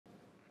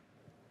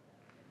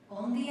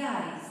On the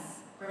ice,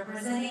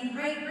 representing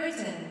Great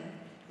Britain,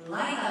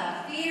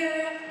 Lila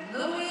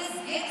Gibson.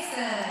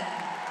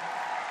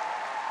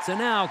 So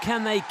now,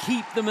 can they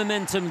keep the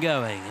momentum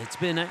going? It's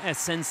been a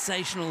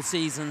sensational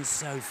season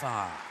so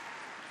far.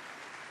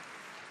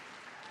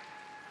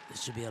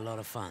 This should be a lot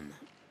of fun.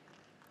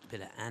 A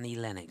bit of Annie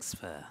Lennox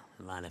for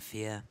Lila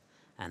Fear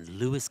and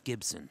Lewis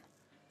Gibson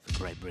for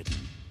Great Britain.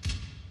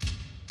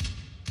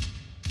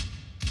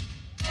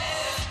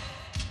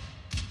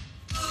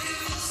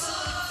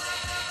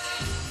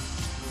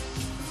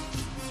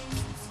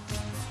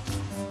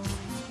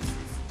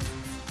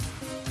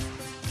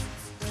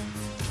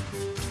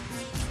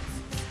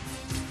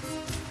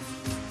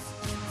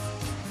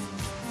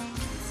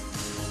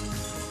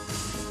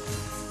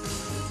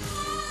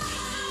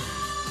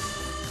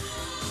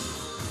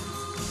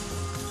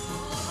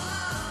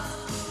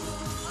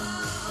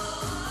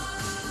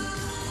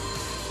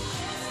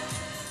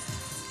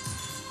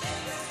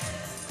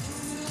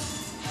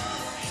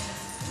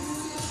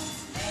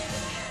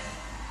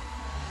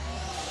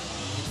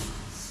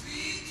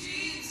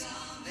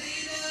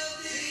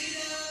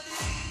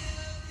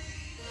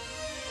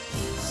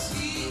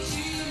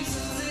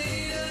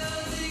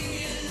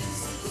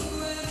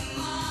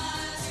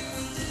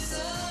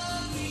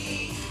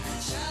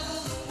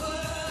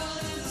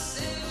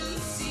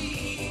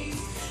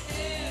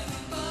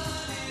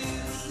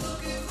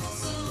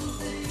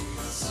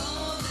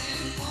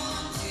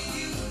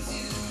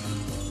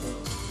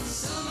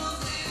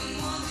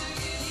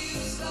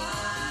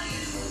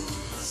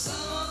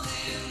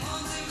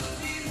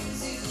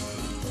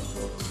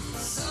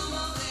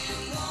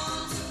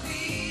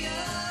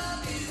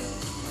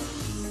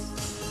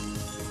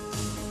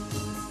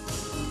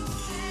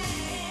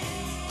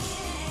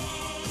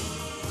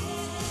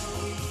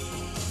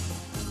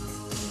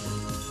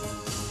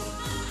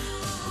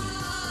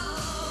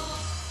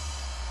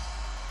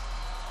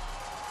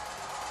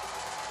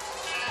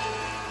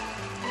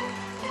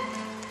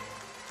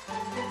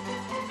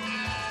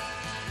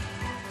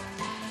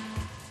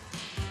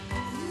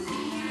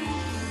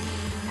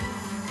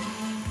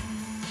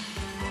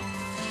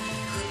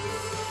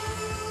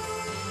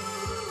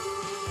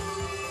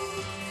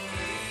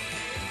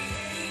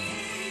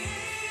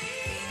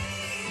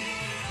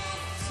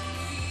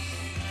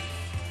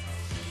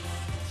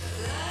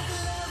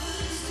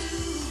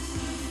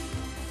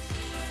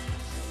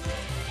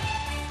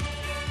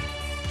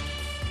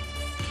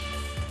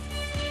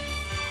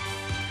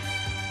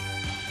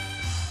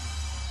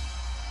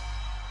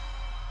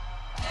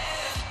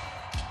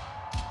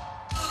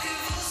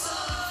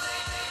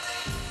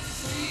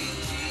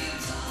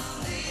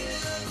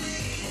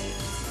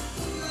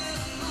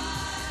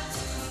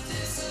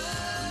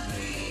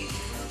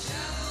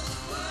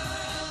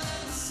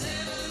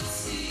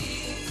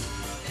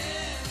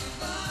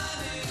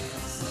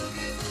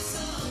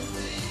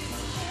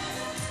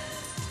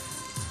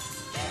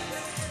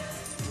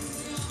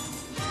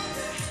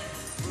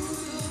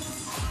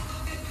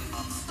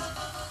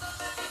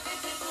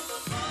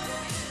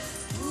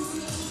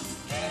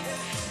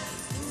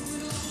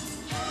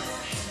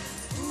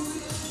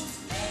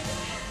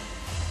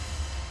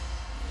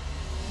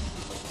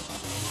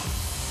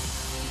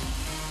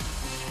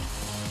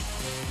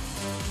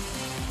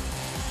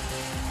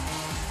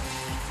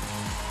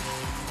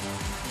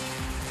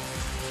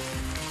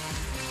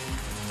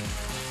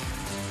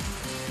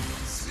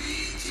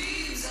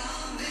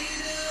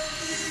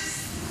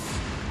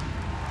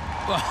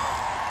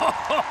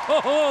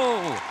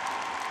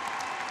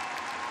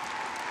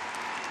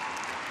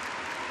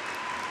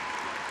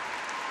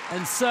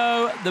 And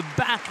so the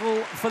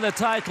battle for the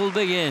title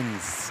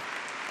begins.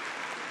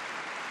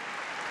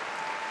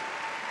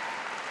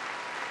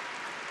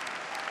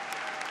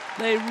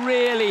 They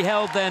really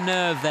held their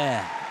nerve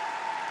there.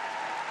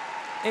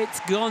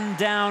 It's gone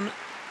down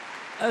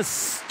a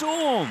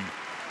storm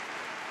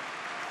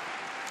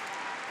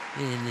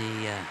in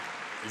the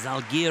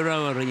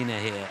Zalgiris Arena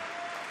here.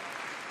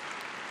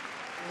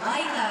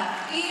 Lila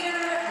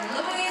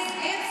Lewis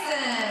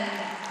Gibson,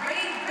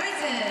 Great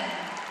Britain.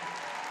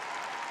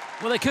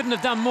 Well, they couldn't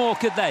have done more,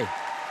 could they?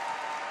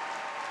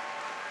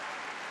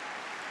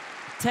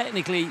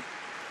 Technically,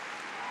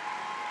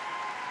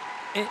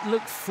 it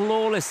looked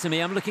flawless to me.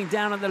 I'm looking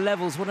down at the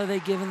levels. What are they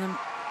giving them?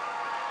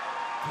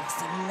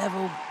 It's a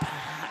level,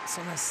 perhaps,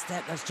 on a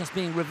step that's just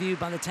being reviewed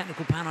by the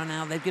technical panel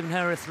now. They've given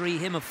her a 3,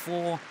 him a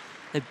 4.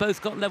 They've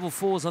both got level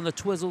 4s on the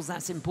twizzles.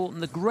 That's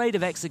important. The grade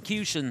of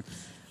execution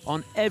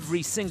on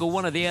every single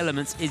one of the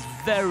elements is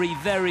very,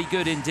 very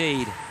good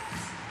indeed.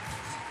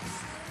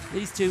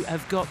 These two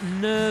have got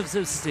nerves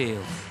of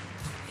steel.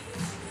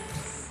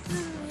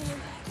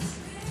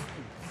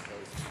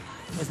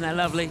 Isn't that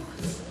lovely?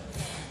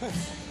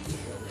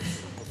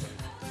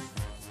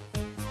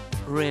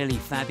 Really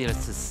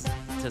fabulous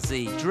to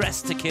see.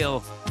 Dressed to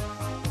kill.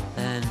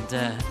 And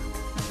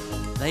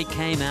they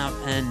came out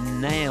and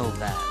nailed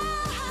that.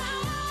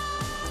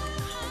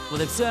 Well,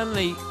 they've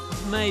certainly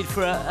made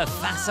for a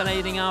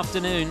fascinating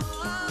afternoon.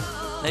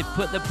 They've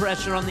put the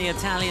pressure on the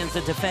Italians,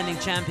 the defending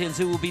champions,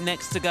 who will be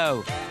next to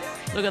go.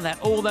 Look at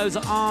that, all those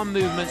arm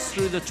movements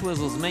through the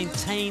twizzles,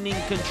 maintaining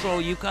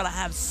control. You've got to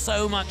have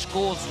so much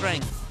core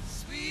strength.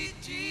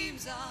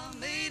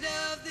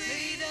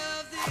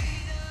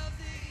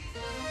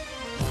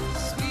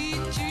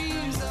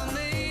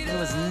 There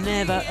was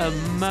never a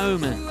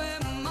moment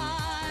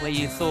where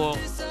you thought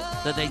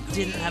that they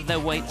didn't have their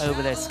weight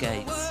over their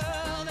skates.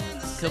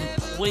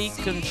 Complete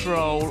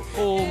control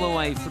all the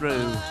way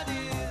through.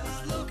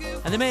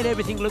 And they made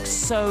everything look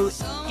so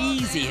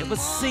easy. It was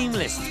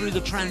seamless through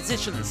the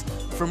transitions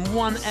from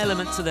one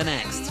element to the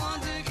next.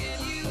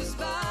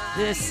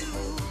 The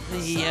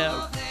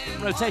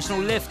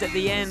rotational lift at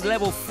the end,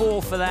 level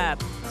 4 for that.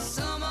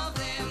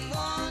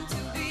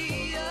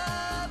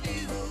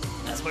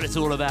 That's what it's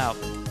all about.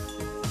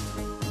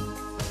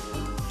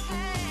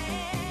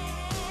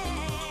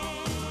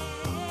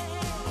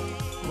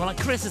 Well, I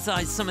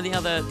criticised some of the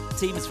other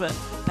teams for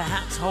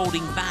perhaps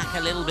holding back a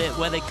little bit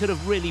where they could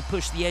have really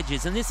pushed the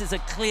edges. And this is a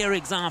clear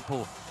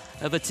example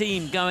of a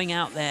team going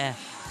out there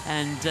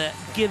and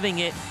giving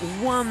it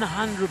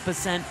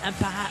 100% and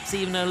perhaps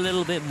even a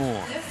little bit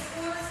more.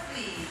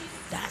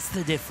 That's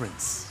the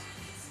difference.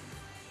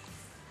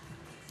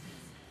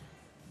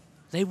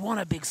 They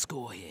want a big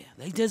score here.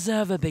 They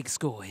deserve a big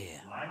score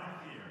here.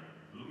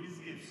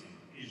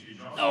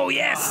 Oh,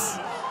 yes!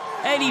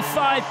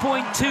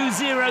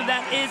 85.20,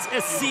 that is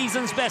a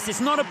season's best.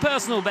 It's not a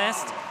personal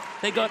best.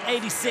 They got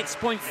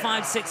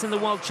 86.56 in the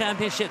World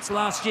Championships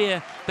last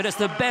year, but it's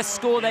the best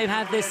score they've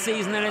had this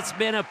season, and it's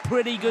been a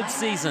pretty good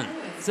season.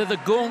 So the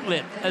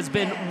gauntlet has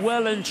been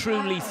well and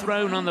truly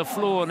thrown on the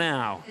floor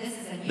now.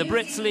 The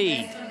Brits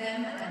lead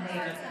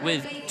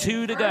with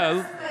 2 to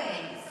go.